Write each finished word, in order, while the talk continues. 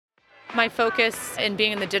My focus in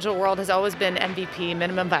being in the digital world has always been MVP,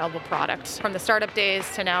 minimum viable product. From the startup days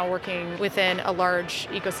to now working within a large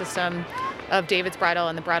ecosystem of David's Bridal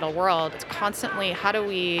and the bridal world, it's constantly how do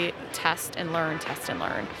we test and learn.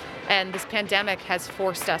 And this pandemic has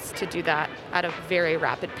forced us to do that at a very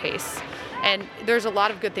rapid pace. And there's a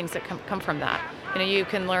lot of good things that come from that. You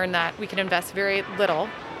can learn that we can invest very little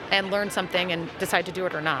and learn something and decide to do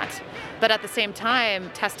it or not. But at the same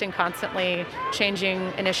time, testing constantly,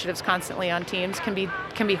 changing initiatives constantly on teams can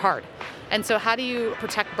be hard. And so how do you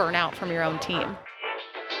protect burnout from your own team?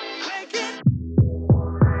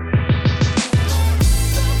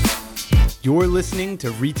 You're listening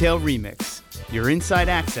to Retail Remix, your inside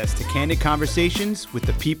access to candid conversations with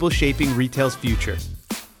the people shaping retail's future.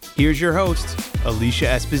 Here's your host, Alicia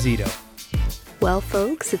Esposito. Well,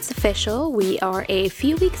 folks, it's official. We are a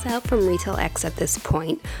few weeks out from Retail X at this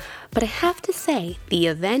point, but I have to say, the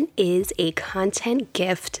event is a content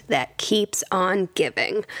gift that keeps on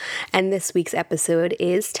giving. And this week's episode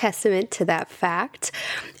is testament to that fact.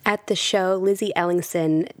 At the show, Lizzie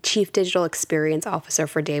Ellingston, Chief Digital Experience Officer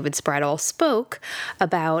for David's Bridal, spoke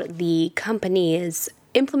about the company's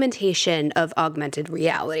implementation of augmented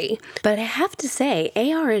reality. But I have to say,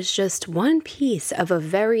 AR is just one piece of a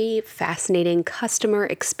very fascinating customer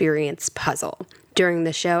experience puzzle. During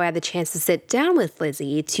the show, I had the chance to sit down with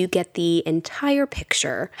Lizzie to get the entire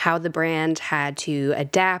picture, how the brand had to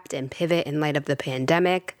adapt and pivot in light of the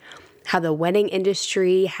pandemic, how the wedding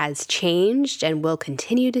industry has changed and will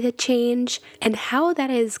continue to change, and how that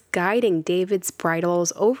is guiding David's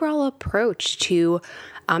Bridal's overall approach to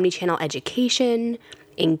omnichannel education,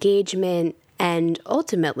 engagement, and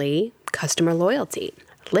ultimately, customer loyalty.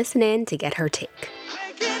 Listen in to get her take.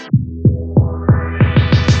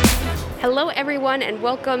 Hello, everyone, and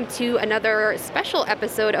welcome to another special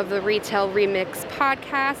episode of the Retail Remix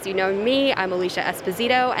podcast. You know me, I'm Alicia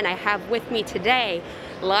Esposito, and I have with me today,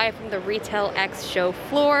 live from the Retail X show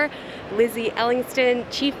floor, Lizzie Ellingston,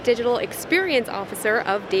 Chief Digital Experience Officer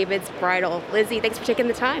of David's Bridal. Lizzie, thanks for taking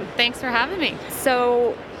the time. Thanks for having me.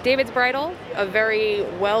 So, David's Bridal, a very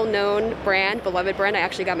well-known brand, beloved brand. I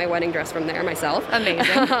actually got my wedding dress from there myself.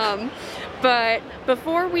 Amazing. But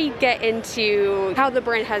before we get into how the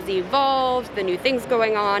brand has evolved, the new things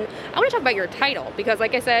going on, I want to talk about your title because,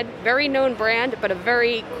 like I said, very known brand, but a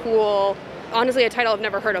very cool, honestly, a title I've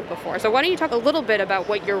never heard of before. So why don't you talk a little bit about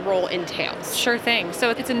what your role entails? Sure thing. So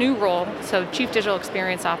it's a new role. So Chief Digital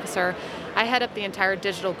Experience Officer. I head up the entire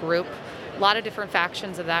digital group. A lot of different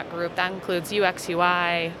factions of that group. That includes UX,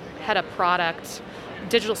 UI, head up product,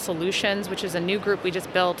 digital solutions, which is a new group we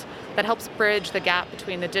just built that helps bridge the gap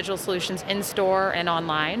between the digital solutions in-store and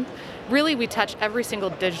online. Really, we touch every single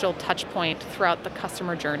digital touch point throughout the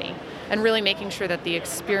customer journey and really making sure that the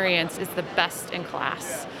experience is the best in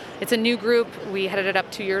class. It's a new group. We headed it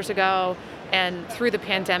up 2 years ago and through the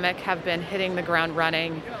pandemic have been hitting the ground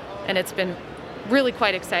running, and it's been really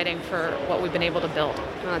quite exciting for what we've been able to build.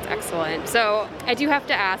 Oh, that's excellent. So I do have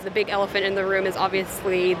to ask, the big elephant in the room is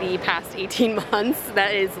obviously the past 18 months,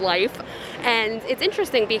 that is life. And it's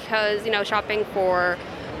interesting because, shopping for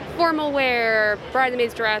formal wear,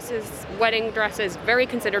 bridesmaids dresses, wedding dresses, very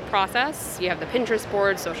considered process. You have the Pinterest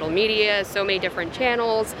board, social media, so many different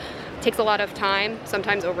channels. It takes a lot of time,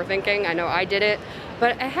 sometimes overthinking. I know I did it.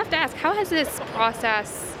 But I have to ask, how has this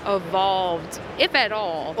process evolved, if at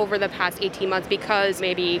all, over the past 18 months? Because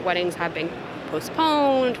maybe weddings have been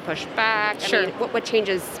postponed, pushed back. Sure. I mean, what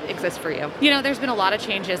changes exist for you? There's been a lot of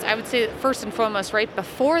changes. I would say first and foremost, right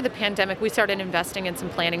before the pandemic, we started investing in some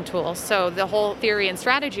planning tools. So the whole theory and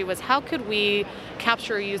strategy was how could we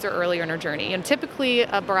capture a user earlier in her journey? And typically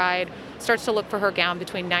a bride starts to look for her gown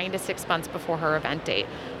between 9 to 6 months before her event date.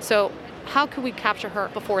 So how could we capture her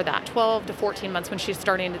before that, 12 to 14 months when she's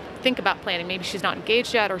starting to think about planning? Maybe she's not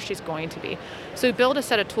engaged yet or she's going to be. So we built a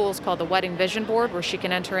set of tools called the Wedding Vision Board where she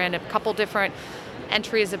can enter in a couple different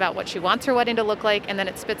entries about what she wants her wedding to look like, and then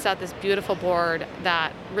it spits out this beautiful board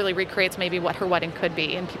that really recreates maybe what her wedding could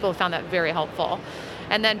be, and people have found that very helpful.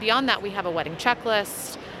 And then beyond that, we have a wedding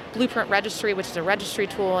checklist, Blueprint Registry, which is a registry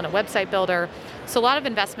tool and a website builder. So a lot of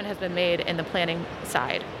investment has been made in the planning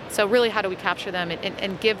side. So really, how do we capture them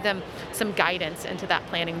and give them some guidance into that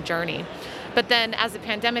planning journey? But then as the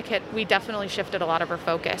pandemic hit, we definitely shifted a lot of our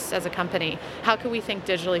focus as a company. How can we think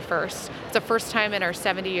digitally first? It's the first time in our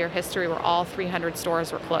 70-year history where all 300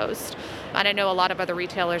 stores were closed. And I know a lot of other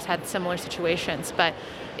retailers had similar situations, but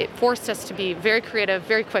it forced us to be very creative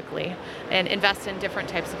very quickly and invest in different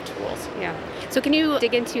types of tools. Yeah. So can you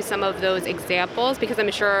dig into some of those examples? Because I'm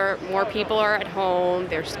sure more people are at home,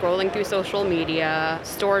 they're scrolling through social media,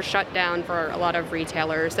 stores shut down for a lot of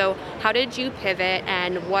retailers. So how did you pivot,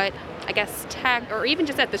 and what I guess, tech, or even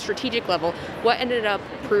just at the strategic level, what ended up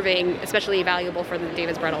proving especially valuable for the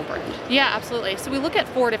David's Bridal brand? Yeah, absolutely. So we look at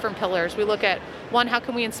 4 different pillars. We look at, one, how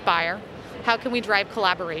can we inspire? How can we drive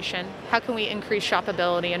collaboration? How can we increase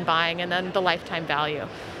shoppability and buying? And then the lifetime value.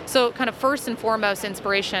 So kind of first and foremost,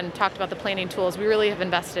 inspiration, talked about the planning tools. We really have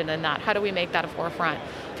invested in that. How do we make that a forefront?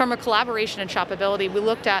 From a collaboration and shoppability, we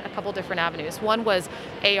looked at a couple different avenues. One was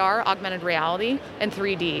AR, augmented reality, and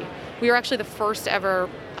 3D. We were actually the first ever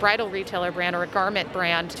bridal retailer brand or a garment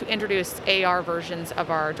brand to introduce AR versions of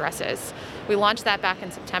our dresses. We launched that back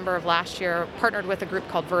in September of last year, partnered with a group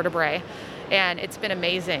called Bridal. And it's been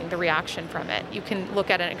amazing, the reaction from it. You can look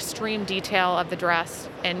at an extreme detail of the dress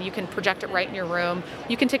and you can project it right in your room.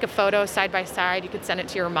 You can take a photo side by side. You could send it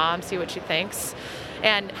to your mom, see what she thinks.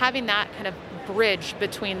 And having that kind of bridge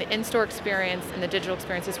between the in-store experience and the digital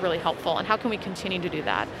experience is really helpful. And how can we continue to do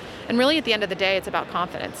that? And really at the end of the day, it's about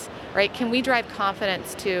confidence, right? Can we drive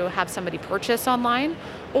confidence to have somebody purchase online?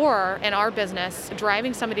 Or in our business,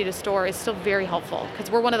 driving somebody to store is still very helpful because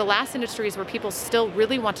we're one of the last industries where people still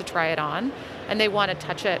really want to try it on and they want to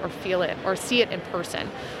touch it or feel it or see it in person.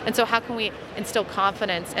 And so how can we instill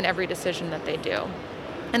confidence in every decision that they do?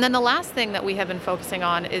 And then the last thing that we have been focusing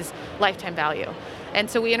on is lifetime value. And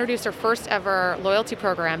so we introduced our first ever loyalty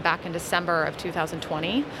program back in December of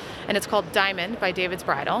 2020, and it's called Diamond by David's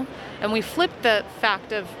Bridal. And we flipped the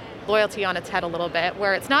fact of loyalty on its head a little bit,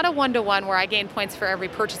 where it's not a one-to-one where I gain points for every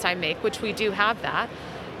purchase I make, which we do have that.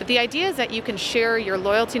 But the idea is that you can share your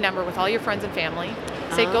loyalty number with all your friends and family.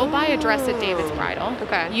 Say, go buy a dress at David's Bridal.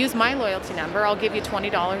 Okay. Use my loyalty number. I'll give you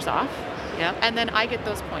 $20 off. Yep. And then I get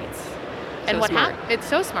those points. And So what smart. It's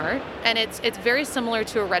so smart, and it's very similar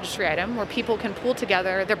to a registry item where people can pool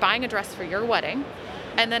together. They're buying a dress for your wedding,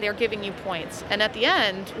 and then they're giving you points. And at the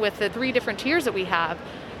end, with the 3 different tiers that we have,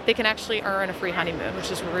 they can actually earn a free honeymoon, which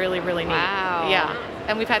is really, really neat. Wow. Yeah.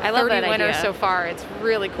 And we've had I love 30 that winners idea. so far. It's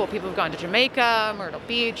really cool. People have gone to Jamaica, Myrtle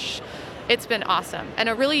Beach. It's been awesome. And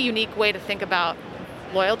a really unique way to think about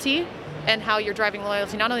loyalty and how you're driving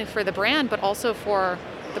loyalty not only for the brand, but also for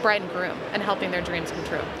the bride and groom and helping their dreams come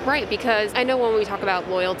true. Right, because I know when we talk about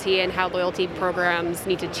loyalty and how loyalty programs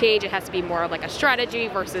need to change, it has to be more of like a strategy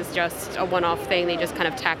versus just a one-off thing they just kind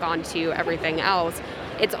of tack on to everything else.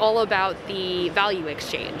 It's all about the value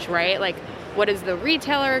exchange, right? Like, what does the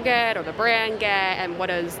retailer get or the brand get and what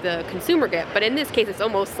does the consumer get? But in this case, it's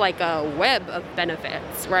almost like a web of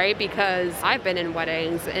benefits, right? Because I've been in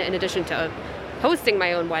weddings in addition to hosting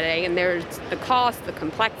my own wedding, and there's the cost, the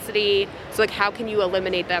complexity. So like, how can you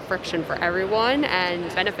eliminate that friction for everyone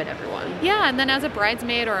and benefit everyone? Yeah, and then as a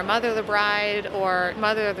bridesmaid or a mother of the bride or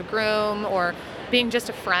mother of the groom or being just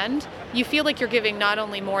a friend, you feel like you're giving not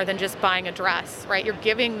only more than just buying a dress, right? You're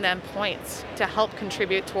giving them points to help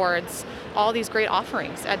contribute towards all these great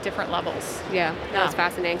offerings at different levels. Yeah, that was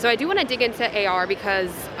fascinating. So I do want to dig into AR because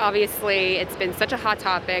obviously it's been such a hot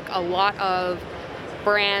topic. A lot of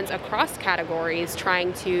brands across categories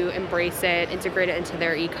trying to embrace it, integrate it into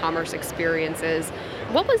their e-commerce experiences.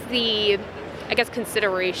 What was the, I guess,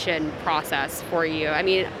 consideration process for you? I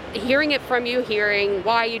mean, hearing it from you, hearing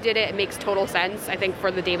why you did it, it makes total sense, I think, for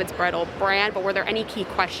the David's Bridal brand, but were there any key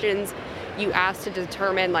questions you asked to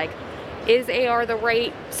determine, like, is AR the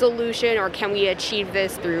right solution or can we achieve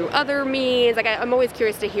this through other means? Like, I'm always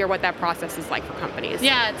curious to hear what that process is like for companies.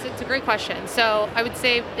 Yeah, it's a great question. So I would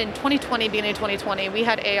say in 2020, beginning of 2020, we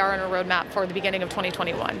had AR on our roadmap for the beginning of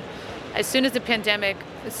 2021. As soon as the pandemic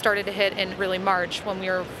started to hit in really March, when we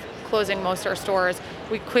were closing most of our stores,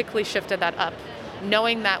 we quickly shifted that up,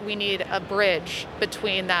 knowing that we need a bridge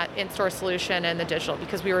between that in-store solution and the digital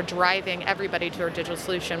because we were driving everybody to our digital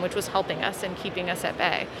solution, which was helping us and keeping us at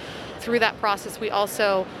bay. Through that process, we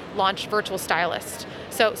also launched virtual stylists.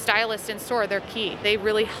 So stylists in store, they're key. They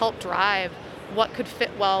really help drive what could fit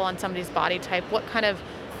well on somebody's body type, what kind of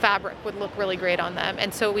fabric would look really great on them.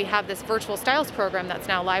 And so we have this virtual stylist program that's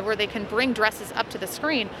now live where they can bring dresses up to the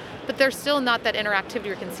screen, but there's still not that interactivity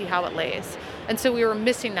where you can see how it lays. And so we were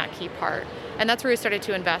missing that key part. And that's where we started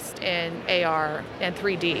to invest in AR and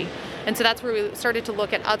 3D. And so that's where we started to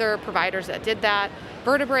look at other providers that did that.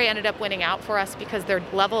 Vertebrae ended up winning out for us because their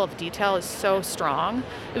level of detail is so strong.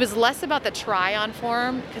 It was less about the try-on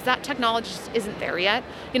form because that technology just isn't there yet.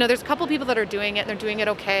 You know, there's a couple people that are doing it and they're doing it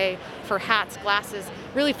okay for hats, glasses.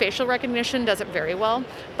 Really, facial recognition does it very well.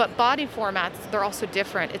 But body formats, they're also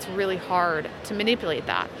different. It's really hard to manipulate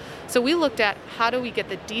that. So we looked at how do we get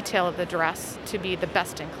the detail of the dress to be the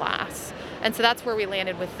best in class. And so that's where we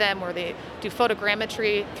landed with them, where they do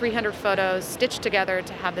photogrammetry, 300 photos stitched together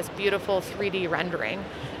to have this beautiful 3D rendering.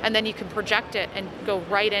 And then you can project it and go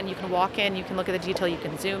right in. You can walk in, you can look at the detail, you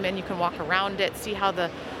can zoom in, you can walk around it, see how the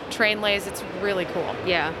train lays. It's really cool.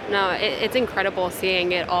 Yeah, no, it's incredible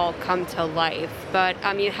seeing it all come to life. But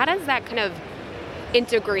I mean, how does that kind of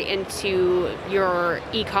integrate into your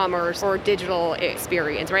e-commerce or digital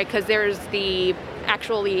experience, right? Because there's the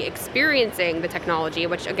actually experiencing the technology,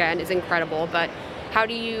 which again is incredible, but how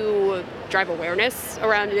do you drive awareness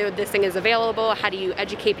around this thing is available? How do you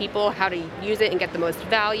educate people how to use it and get the most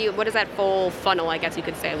value? What does that full funnel, I guess you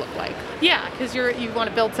could say, look like? Yeah, because you want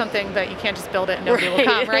to build something, but you can't just build it and nobody will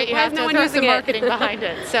come, right? You Why have is no to one throw using some it? marketing behind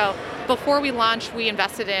it. So before we launched, we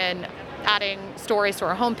invested in adding stories to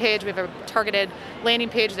our homepage. We have a targeted landing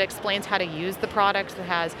page that explains how to use the product, that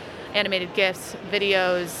has animated GIFs,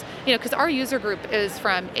 videos, because our user group is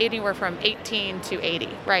from anywhere from 18 to 80,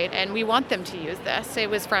 right? And we want them to use this. It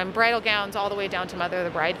was from bridal gowns all the way down to mother of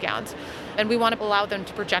the bride gowns. And we want to allow them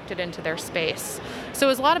to project it into their space. So it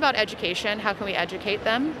was a lot about education. How can we educate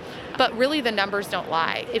them? But really the numbers don't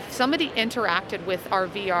lie. If somebody interacted with our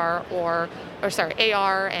VR or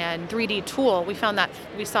AR and 3D tool, we found that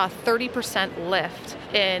we saw a 30% lift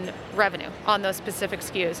in revenue on those specific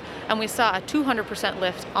SKUs. And we saw a 200%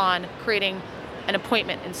 lift on creating an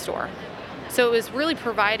appointment in store. So it was really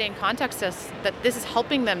providing context to us that this is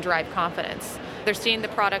helping them drive confidence. They're seeing the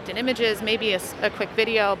product in images, maybe a quick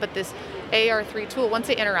video, but this AR3 tool, once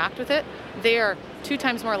they interact with it, they are 2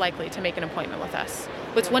 times more likely to make an appointment with us.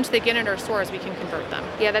 But once they get into our stores, we can convert them.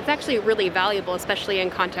 Yeah, that's actually really valuable, especially in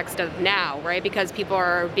context of now, right? Because people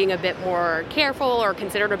are being a bit more careful or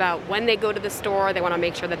considerate about when they go to the store. They want to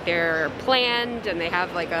make sure that they're planned and they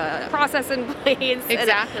have like a process in place.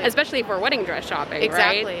 Exactly. And especially for wedding dress shopping,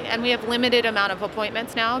 exactly. right? And we have limited amount of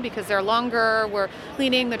appointments now because they're longer. We're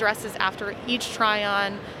cleaning the dresses after each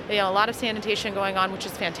try-on. A lot of sanitation going on, which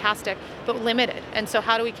is fantastic, but limited. And so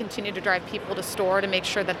how do we continue to drive people to store to make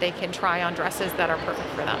sure that they can try on dresses that are perfect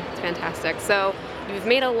for them? It's fantastic. So you've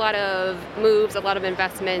made a lot of moves, a lot of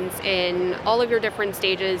investments in all of your different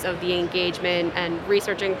stages of the engagement and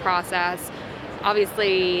researching process.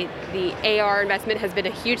 Obviously, the AR investment has been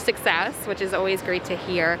a huge success, which is always great to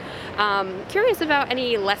hear. Curious about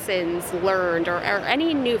any lessons learned or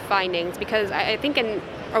any new findings, because I think a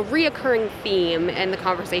reoccurring theme in the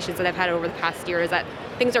conversations that I've had over the past year is that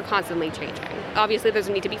things are constantly changing. Obviously, there's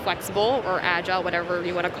a need to be flexible or agile, whatever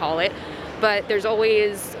you want to call it, but there's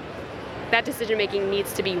always that decision-making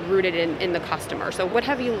needs to be rooted in the customer. So what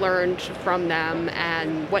have you learned from them,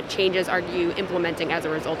 and what changes are you implementing as a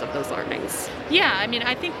result of those learnings? Yeah,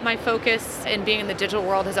 I think my focus in being in the digital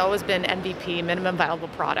world has always been MVP, minimum viable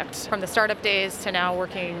product. From the startup days to now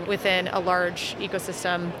working within a large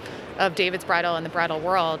ecosystem of David's Bridal and the bridal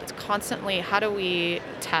world, it's constantly how do we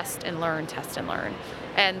test and learn.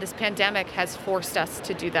 And this pandemic has forced us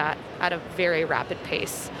to do that at a very rapid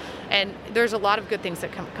pace. And there's a lot of good things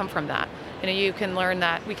that come from that. You can learn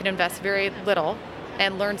that we can invest very little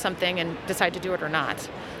and learn something and decide to do it or not.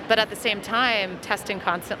 But at the same time, testing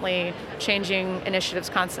constantly, changing initiatives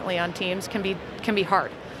constantly on teams can be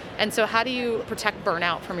hard. And so how do you protect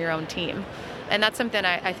burnout from your own team? And that's something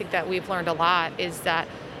I think that we've learned a lot, is that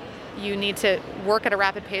you need to work at a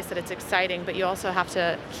rapid pace, that it's exciting, but you also have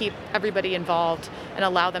to keep everybody involved and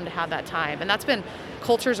allow them to have that time. And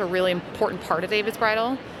culture is a really important part of David's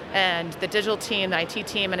Bridal, and the digital team, the IT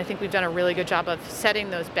team, and I think we've done a really good job of setting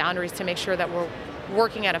those boundaries to make sure that we're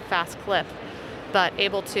working at a fast clip, but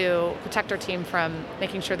able to protect our team from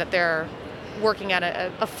making sure that they're working at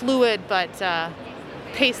a fluid but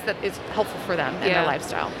pace that is helpful for them and their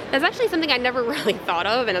lifestyle. That's actually something I never really thought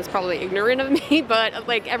of, and it's probably ignorant of me, but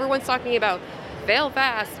like everyone's talking about fail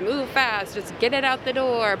fast, move fast, just get it out the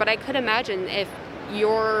door. But I could imagine if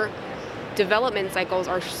your development cycles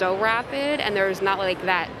are so rapid and there's not like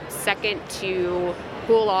that second to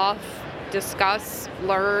cool off, discuss,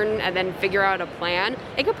 learn, and then figure out a plan,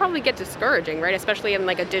 it could probably get discouraging, right? Especially in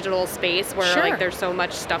like a digital space where like there's so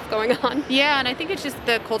much stuff going on. Yeah, and I think it's just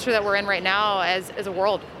the culture that we're in right now as a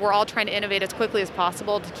world. We're all trying to innovate as quickly as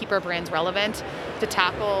possible to keep our brands relevant, to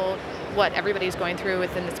tackle what everybody's going through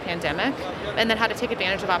within this pandemic, and then how to take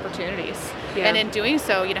advantage of opportunities. Yeah. And in doing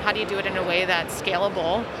so, how do you do it in a way that's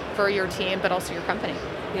scalable for your team, but also your company?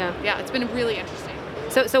 Yeah, it's been really interesting.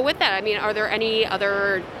 So with that, are there any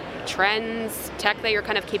other trends, tech that you're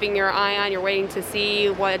kind of keeping your eye on, you're waiting to see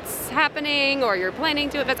what's happening, or you're planning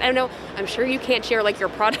to invest? I don't know, I'm sure you can't share like your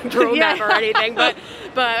product roadmap or anything, but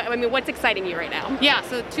what's exciting you right now? Yeah,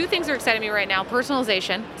 so 2 things are exciting me right now.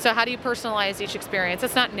 Personalization. So how do you personalize each experience?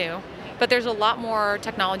 It's not new, but there's a lot more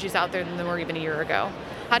technologies out there than there were even a year ago.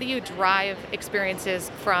 How do you drive experiences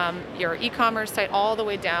from your e-commerce site all the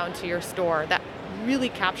way down to your store that really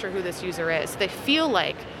capture who this user is? They feel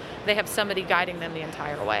like they have somebody guiding them the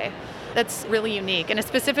entire way. That's really unique. And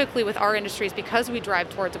specifically with our industries, because we drive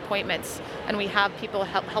towards appointments and we have people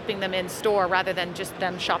helping them in store rather than just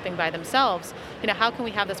them shopping by themselves, how can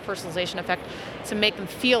we have this personalization effect to make them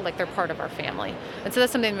feel like they're part of our family? And so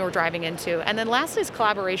that's something we're driving into. And then lastly is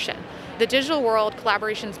collaboration. The digital world,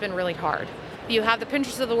 collaboration's been really hard. You have the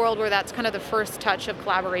Pinterest of the world where that's kind of the first touch of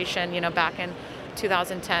collaboration, back in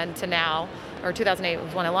 2010 to now, or 2008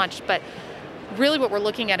 was when I launched. But really what we're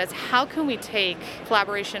looking at is how can we take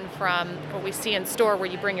collaboration from what we see in store where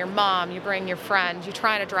you bring your mom, you bring your friend, you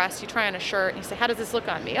try on a dress, you try on a shirt, and you say, how does this look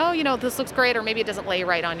on me? Oh, this looks great, or maybe it doesn't lay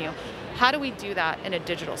right on you. How do we do that in a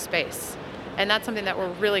digital space? And that's something that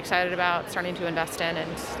we're really excited about starting to invest in,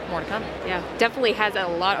 and more to come. Yeah, definitely has a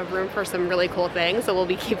lot of room for some really cool things, so we'll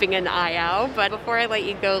be keeping an eye out. But before I let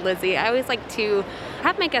you go, Lizzie, I always like to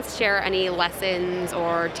have my guests share any lessons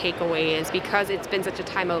or takeaways, because it's been such a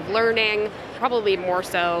time of learning, probably more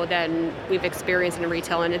so than we've experienced in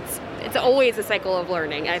retail, and it's always a cycle of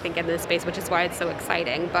learning, I think, in this space, which is why it's so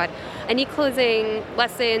exciting. But any closing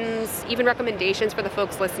lessons, even recommendations for the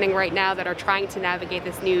folks listening right now that are trying to navigate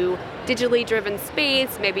this new digitally driven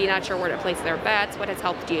space, maybe not sure where to place their bets, what has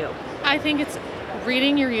helped you? I think it's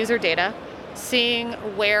reading your user data, seeing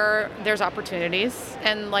where there's opportunities,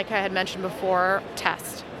 and like I had mentioned before,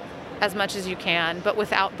 test as much as you can, but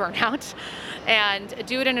without burnout, and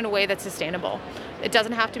do it in a way that's sustainable. It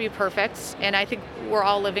doesn't have to be perfect, and I think we're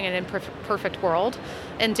all living in an imperfect world.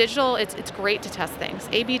 In digital, it's great to test things.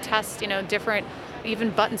 A/B test, different, even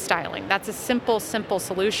button styling. That's a simple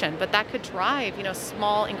solution, but that could drive,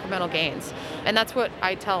 small incremental gains. And that's what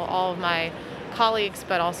I tell all of my colleagues,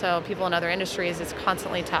 but also people in other industries, is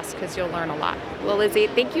constantly test, because you'll learn a lot. Well, Lizzie,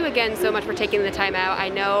 thank you again so much for taking the time out. I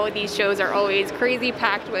know these shows are always crazy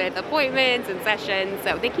packed with appointments and sessions,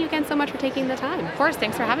 so thank you again so much for taking the time. Of course,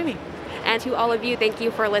 thanks for having me. And to all of you, thank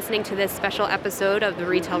you for listening to this special episode of the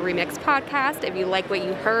Retail Remix podcast. If you like what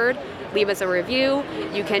you heard, leave us a review.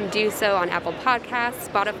 You can do so on Apple Podcasts,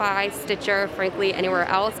 Spotify, Stitcher, frankly, anywhere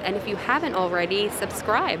else. And if you haven't already,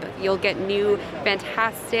 subscribe. You'll get new,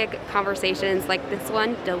 fantastic conversations like this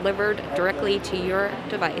one delivered directly to your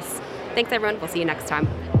device. Thanks, everyone. We'll see you next time.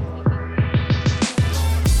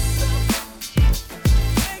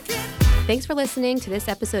 Thanks for listening to this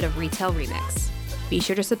episode of Retail Remix. Be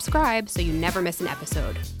sure to subscribe so you never miss an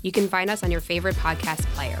episode. You can find us on your favorite podcast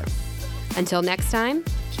player. Until next time,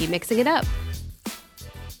 keep mixing it up.